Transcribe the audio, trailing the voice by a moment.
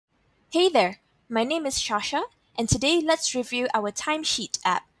Hey there, my name is Shasha, and today let's review our timesheet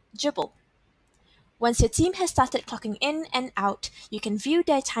app, Jibble. Once your team has started clocking in and out, you can view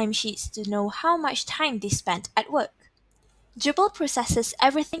their timesheets to know how much time they spent at work. Jibble processes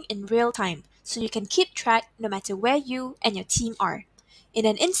everything in real time, so you can keep track no matter where you and your team are. In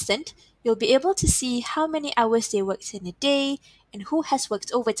an instant, you'll be able to see how many hours they worked in a day and who has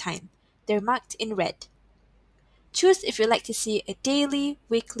worked overtime. They're marked in red. Choose if you'd like to see a daily,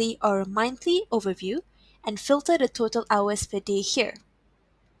 weekly, or monthly overview, and filter the total hours per day here.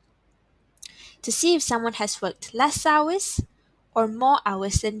 To see if someone has worked less hours or more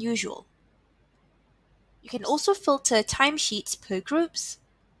hours than usual. You can also filter timesheets per groups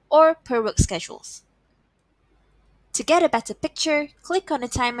or per work schedules. To get a better picture, click on the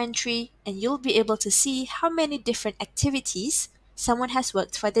time entry and you'll be able to see how many different activities someone has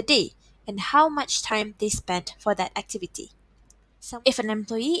worked for the day and how much time they spent for that activity. If an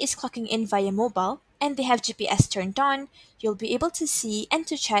employee is clocking in via mobile and they have GPS turned on, you'll be able to see and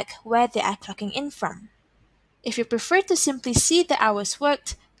to check where they are clocking in from. If you prefer to simply see the hours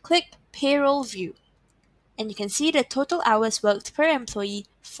worked, click Payroll View, and you can see the total hours worked per employee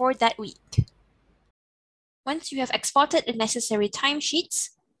for that week. Once you have exported the necessary timesheets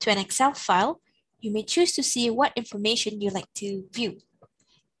to an Excel file, you may choose to see what information you'd like to view.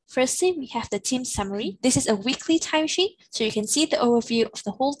 Firstly, we have the team summary. This is a weekly timesheet, so you can see the overview of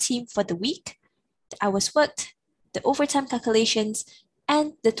the whole team for the week, the hours worked, the overtime calculations,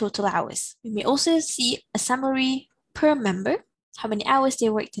 and the total hours. We may also see a summary per member, how many hours they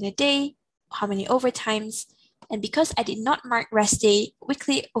worked in a day, how many overtimes, and because I did not mark rest day,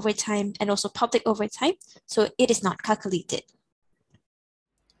 weekly overtime, and also public overtime, so it is not calculated.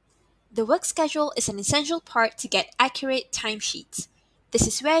 The work schedule is an essential part to get accurate timesheets. This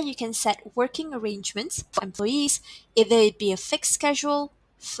is where you can set working arrangements for employees, either it be a fixed schedule,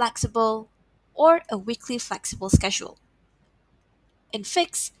 flexible, or a weekly flexible schedule. In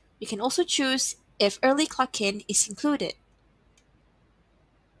fixed, you can also choose if early clock-in is included.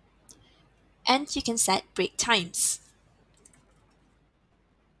 And you can set break times.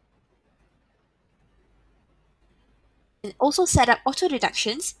 And also set up auto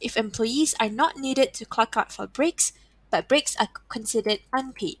deductions if employees are not needed to clock out for breaks, but breaks are considered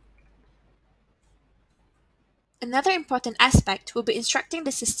unpaid. Another important aspect will be instructing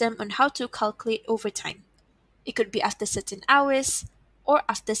the system on how to calculate overtime. It could be after certain hours or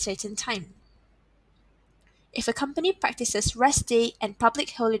after certain time. If a company practices rest day and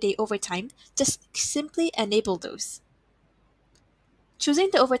public holiday overtime, just simply enable those. Choosing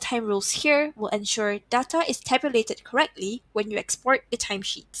the overtime rules here will ensure data is tabulated correctly when you export the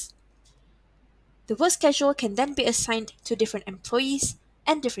timesheets. The work schedule can then be assigned to different employees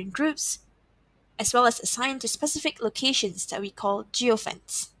and different groups, as well as assigned to specific locations that we call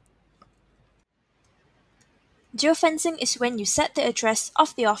geofence. Geofencing is when you set the address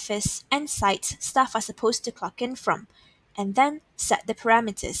of the office and sites staff are supposed to clock in from, and then set the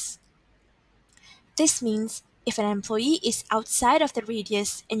parameters. This means if an employee is outside of the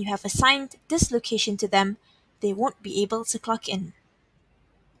radius and you have assigned this location to them, they won't be able to clock in.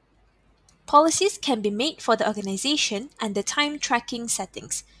 Policies can be made for the organization under time tracking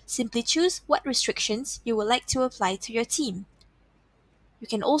settings. Simply choose what restrictions you would like to apply to your team. You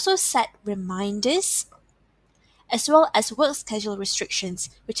can also set reminders as well as work schedule restrictions,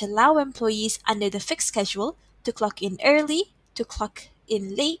 which allow employees under the fixed schedule to clock in early, to clock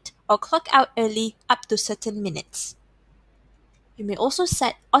in late, or clock out early up to certain minutes. You may also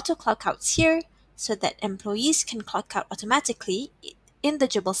set auto clockouts here so that employees can clock out automatically in the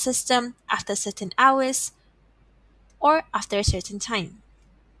Jibble system after certain hours or after a certain time.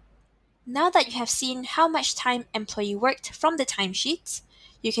 Now that you have seen how much time employee worked from the timesheets,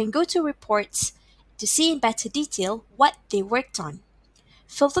 you can go to reports to see in better detail what they worked on.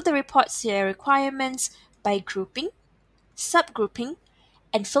 Filter the reports to their requirements by grouping, subgrouping,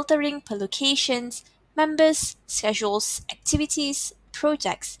 and filtering per locations, members, schedules, activities,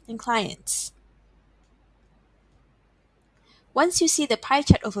 projects, and clients. Once you see the pie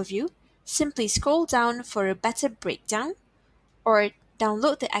chart overview, simply scroll down for a better breakdown or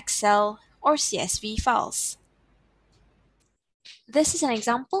download the Excel or CSV files. This is an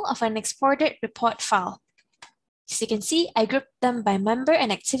example of an exported report file. As you can see, I grouped them by member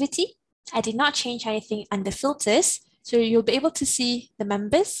and activity. I did not change anything under filters, so you'll be able to see the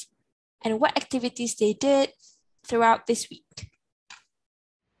members and what activities they did throughout this week.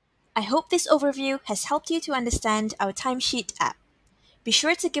 I hope this overview has helped you to understand our timesheet app. Be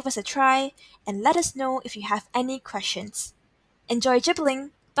sure to give us a try and let us know if you have any questions. Enjoy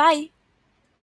jibbling! Bye!